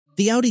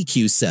The Audi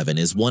Q7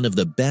 is one of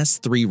the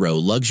best three-row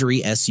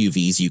luxury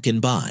SUVs you can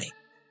buy.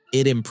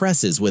 It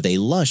impresses with a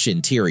lush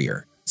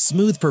interior,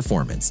 smooth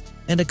performance,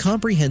 and a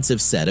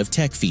comprehensive set of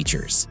tech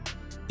features.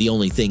 The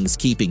only things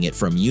keeping it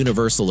from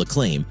universal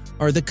acclaim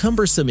are the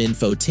cumbersome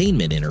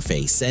infotainment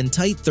interface and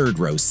tight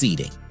third-row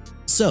seating.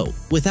 So,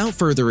 without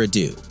further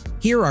ado,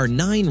 here are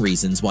 9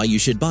 reasons why you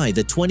should buy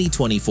the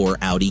 2024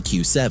 Audi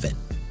Q7.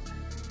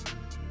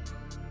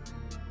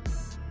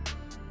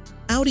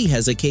 Audi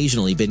has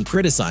occasionally been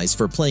criticized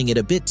for playing it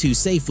a bit too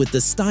safe with the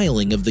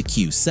styling of the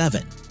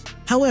Q7.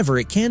 However,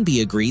 it can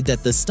be agreed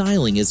that the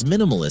styling is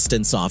minimalist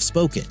and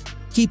soft-spoken,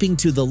 keeping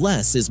to the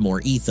less is more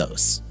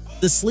ethos.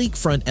 The sleek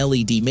front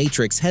LED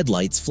matrix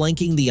headlights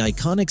flanking the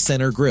iconic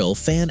center grille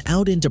fan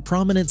out into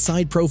prominent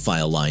side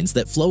profile lines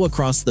that flow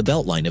across the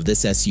beltline of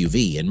this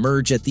SUV and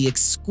merge at the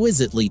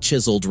exquisitely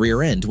chiseled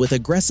rear end with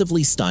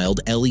aggressively styled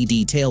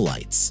LED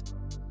taillights.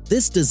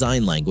 This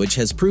design language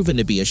has proven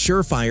to be a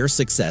surefire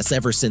success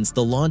ever since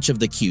the launch of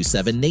the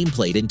Q7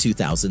 nameplate in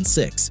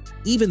 2006,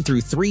 even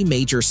through 3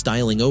 major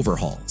styling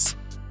overhauls.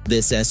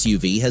 This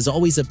SUV has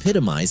always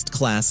epitomized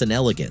class and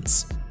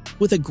elegance,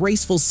 with a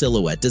graceful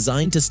silhouette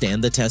designed to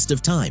stand the test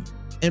of time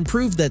and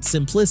prove that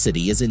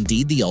simplicity is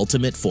indeed the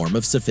ultimate form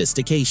of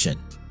sophistication.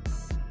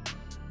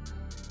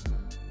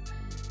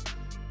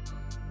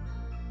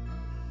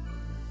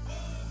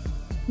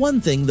 One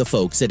thing the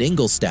folks at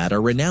Ingolstadt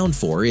are renowned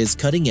for is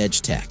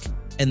cutting-edge tech,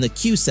 and the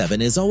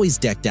Q7 is always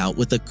decked out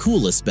with the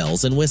coolest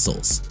bells and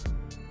whistles.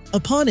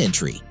 Upon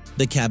entry,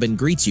 the cabin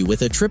greets you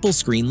with a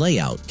triple-screen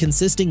layout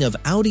consisting of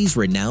Audi's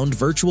renowned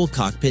virtual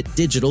cockpit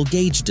digital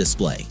gauge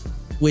display,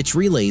 which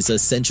relays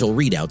essential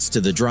readouts to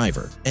the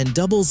driver and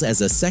doubles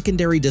as a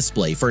secondary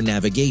display for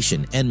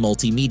navigation and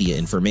multimedia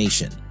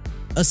information.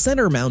 A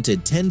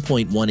center-mounted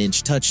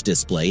 10.1-inch touch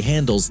display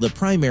handles the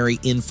primary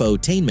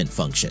infotainment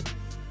function,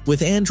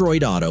 with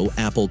Android Auto,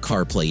 Apple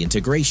CarPlay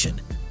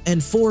integration,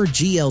 and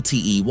 4G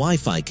LTE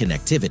Wi-Fi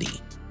connectivity,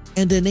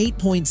 and an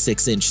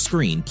 8.6-inch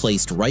screen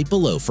placed right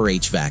below for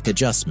HVAC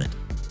adjustment.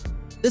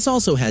 This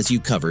also has you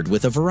covered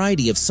with a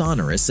variety of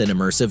sonorous and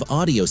immersive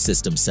audio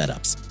system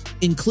setups,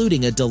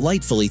 including a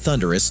delightfully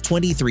thunderous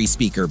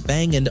 23-speaker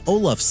Bang &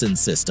 Olufsen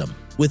system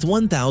with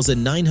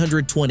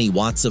 1,920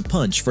 watts of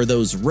punch for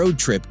those road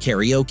trip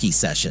karaoke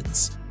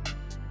sessions.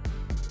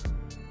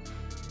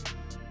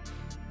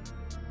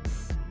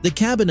 The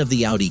cabin of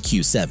the Audi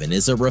Q7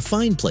 is a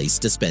refined place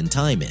to spend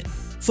time in.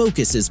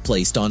 Focus is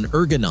placed on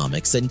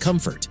ergonomics and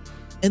comfort,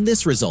 and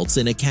this results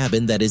in a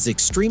cabin that is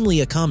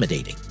extremely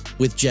accommodating,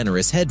 with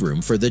generous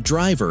headroom for the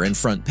driver and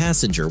front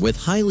passenger with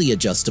highly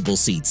adjustable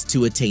seats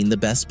to attain the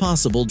best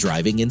possible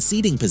driving and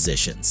seating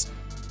positions.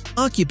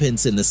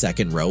 Occupants in the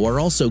second row are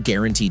also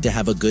guaranteed to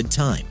have a good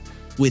time,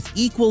 with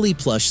equally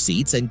plush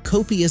seats and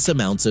copious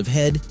amounts of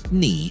head,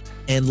 knee,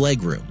 and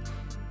legroom.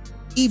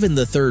 Even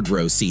the third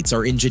row seats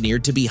are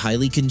engineered to be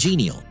highly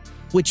congenial,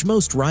 which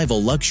most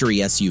rival luxury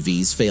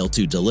SUVs fail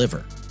to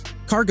deliver.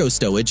 Cargo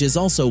stowage is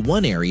also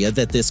one area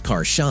that this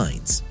car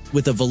shines,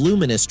 with a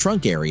voluminous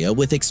trunk area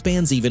which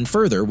expands even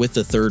further with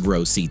the third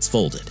row seats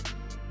folded.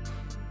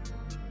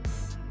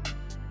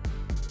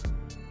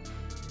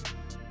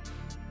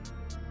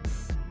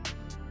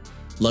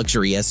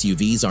 Luxury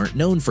SUVs aren't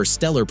known for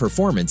stellar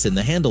performance in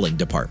the handling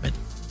department,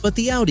 but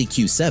the Audi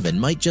Q7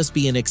 might just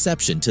be an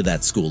exception to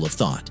that school of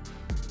thought.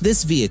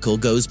 This vehicle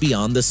goes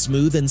beyond the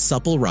smooth and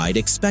supple ride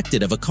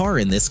expected of a car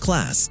in this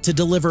class to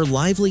deliver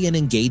lively and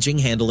engaging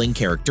handling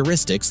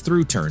characteristics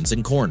through turns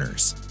and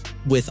corners.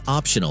 With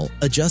optional,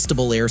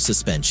 adjustable air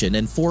suspension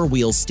and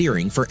 4-wheel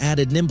steering for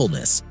added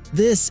nimbleness,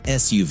 this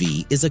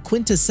SUV is a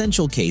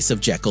quintessential case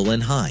of Jekyll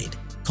and Hyde,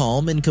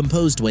 calm and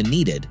composed when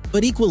needed,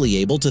 but equally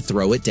able to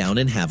throw it down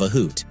and have a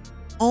hoot.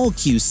 All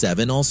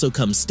Q7 also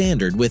comes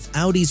standard with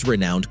Audi's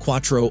renowned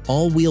Quattro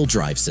all-wheel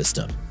drive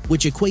system,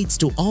 which equates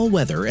to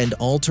all-weather and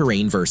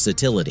all-terrain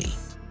versatility.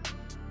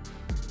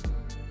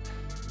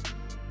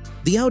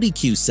 The Audi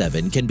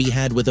Q7 can be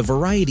had with a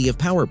variety of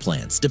power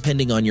plants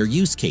depending on your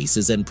use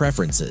cases and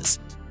preferences.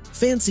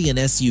 Fancy an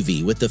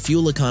SUV with the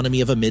fuel economy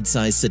of a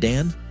mid-size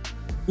sedan?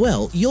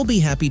 Well, you'll be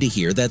happy to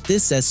hear that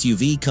this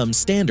SUV comes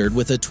standard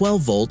with a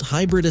 12-volt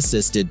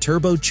hybrid-assisted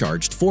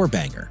turbocharged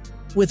 4-banger,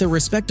 with a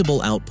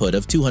respectable output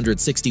of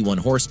 261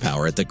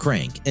 horsepower at the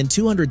crank and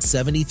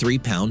 273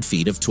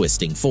 pound-feet of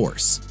twisting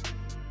force.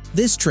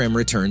 This trim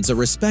returns a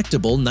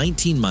respectable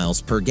 19 miles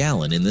per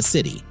gallon in the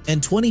city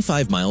and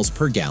 25 miles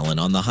per gallon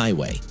on the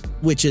highway,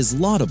 which is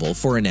laudable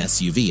for an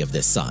SUV of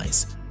this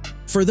size.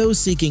 For those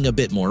seeking a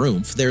bit more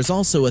oomph, there's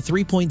also a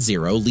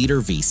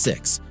 3.0-liter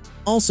V6,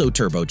 also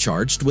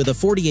turbocharged with a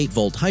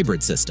 48-volt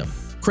hybrid system,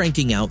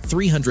 cranking out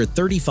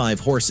 335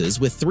 horses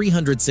with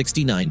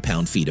 369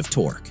 pound-feet of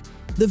torque.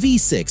 The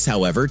V6,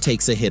 however,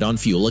 takes a hit on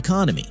fuel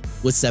economy,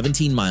 with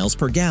 17 miles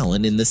per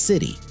gallon in the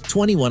city,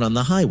 21 on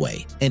the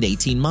highway, and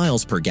 18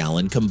 miles per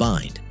gallon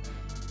combined.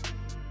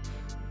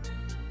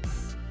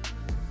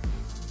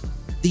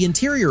 The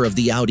interior of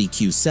the Audi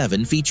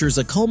Q7 features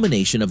a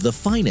culmination of the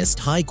finest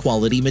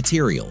high-quality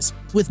materials,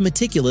 with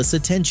meticulous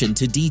attention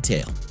to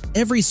detail.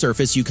 Every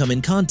surface you come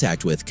in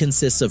contact with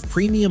consists of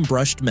premium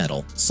brushed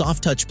metal,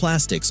 soft-touch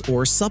plastics,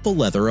 or supple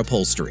leather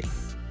upholstery.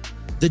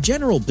 The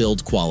general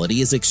build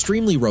quality is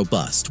extremely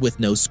robust with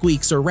no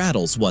squeaks or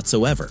rattles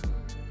whatsoever.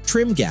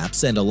 Trim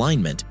gaps and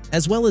alignment,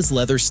 as well as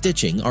leather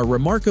stitching, are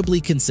remarkably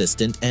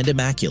consistent and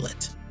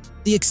immaculate.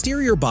 The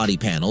exterior body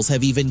panels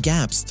have even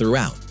gaps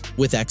throughout,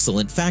 with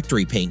excellent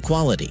factory paint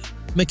quality.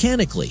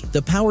 Mechanically,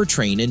 the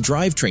powertrain and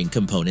drivetrain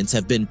components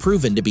have been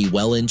proven to be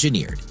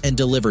well-engineered and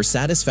deliver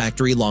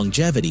satisfactory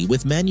longevity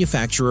with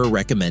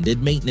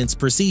manufacturer-recommended maintenance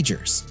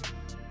procedures.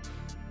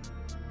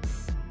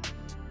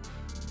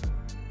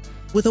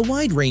 With a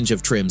wide range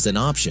of trims and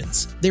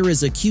options, there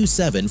is a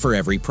Q7 for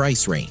every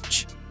price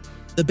range.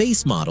 The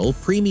base model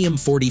Premium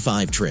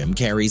 45 trim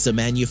carries a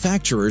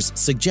manufacturer's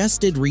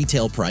suggested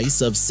retail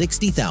price of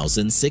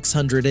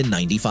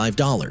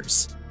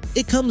 $60,695.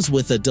 It comes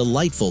with a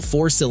delightful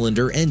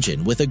 4-cylinder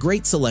engine with a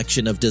great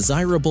selection of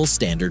desirable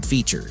standard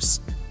features.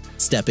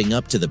 Stepping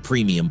up to the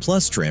Premium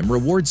Plus trim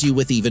rewards you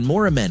with even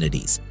more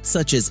amenities,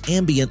 such as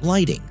ambient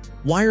lighting,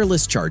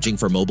 wireless charging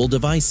for mobile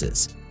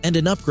devices, and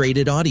an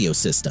upgraded audio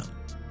system.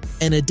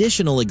 An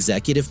additional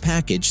executive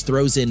package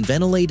throws in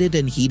ventilated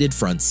and heated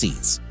front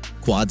seats,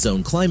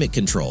 quad-zone climate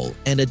control,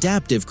 and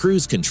adaptive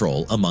cruise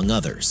control, among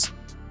others.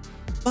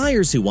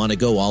 Buyers who want to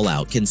go all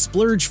out can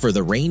splurge for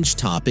the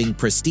range-topping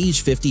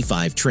Prestige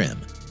 55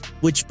 trim,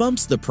 which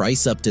bumps the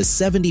price up to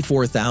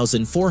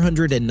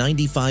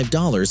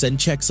 $74,495 and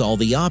checks all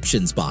the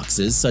options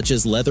boxes such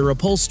as leather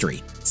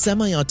upholstery,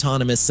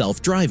 semi-autonomous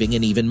self-driving,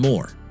 and even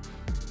more.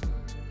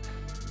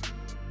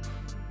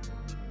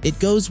 It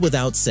goes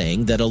without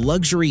saying that a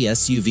luxury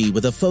SUV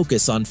with a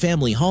focus on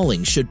family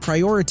hauling should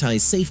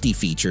prioritize safety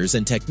features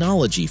and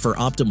technology for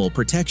optimal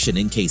protection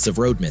in case of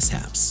road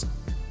mishaps.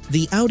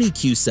 The Audi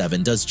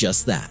Q7 does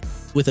just that,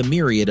 with a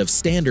myriad of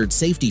standard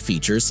safety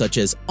features such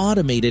as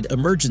automated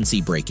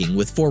emergency braking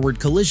with forward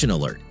collision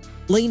alert,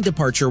 lane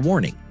departure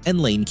warning,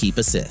 and lane keep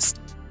assist.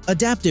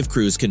 Adaptive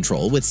cruise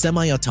control with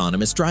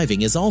semi-autonomous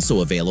driving is also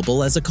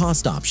available as a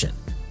cost option.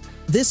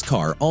 This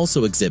car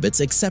also exhibits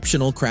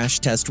exceptional crash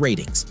test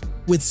ratings,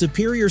 with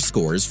superior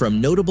scores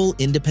from notable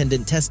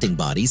independent testing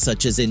bodies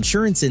such as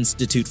Insurance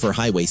Institute for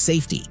Highway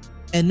Safety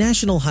and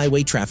National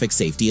Highway Traffic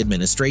Safety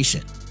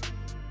Administration.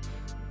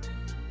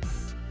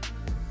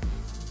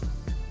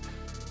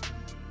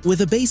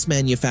 With a base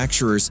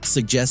manufacturer's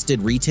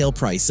suggested retail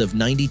price of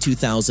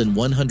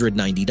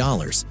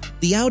 $92,190,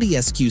 the Audi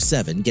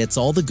SQ7 gets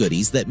all the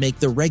goodies that make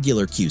the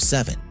regular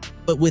Q7,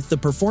 but with the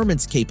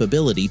performance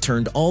capability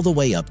turned all the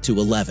way up to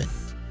 11.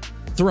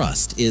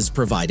 Thrust is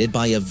provided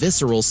by a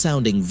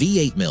visceral-sounding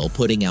V8 mill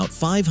putting out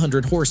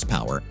 500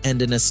 horsepower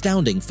and an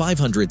astounding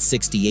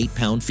 568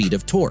 pound-feet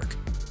of torque,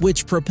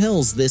 which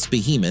propels this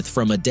behemoth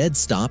from a dead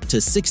stop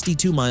to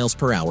 62 miles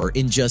per hour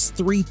in just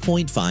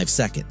 3.5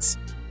 seconds.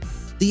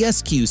 The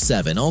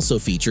SQ7 also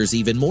features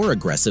even more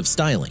aggressive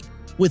styling,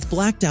 with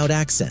blacked-out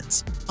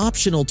accents,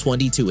 optional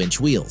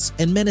 22-inch wheels,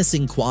 and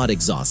menacing quad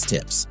exhaust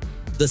tips.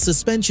 The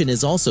suspension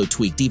is also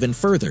tweaked even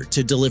further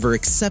to deliver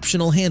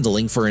exceptional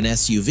handling for an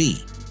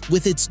SUV,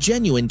 with its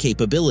genuine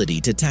capability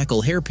to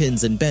tackle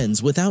hairpins and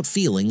bends without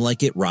feeling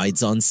like it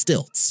rides on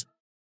stilts.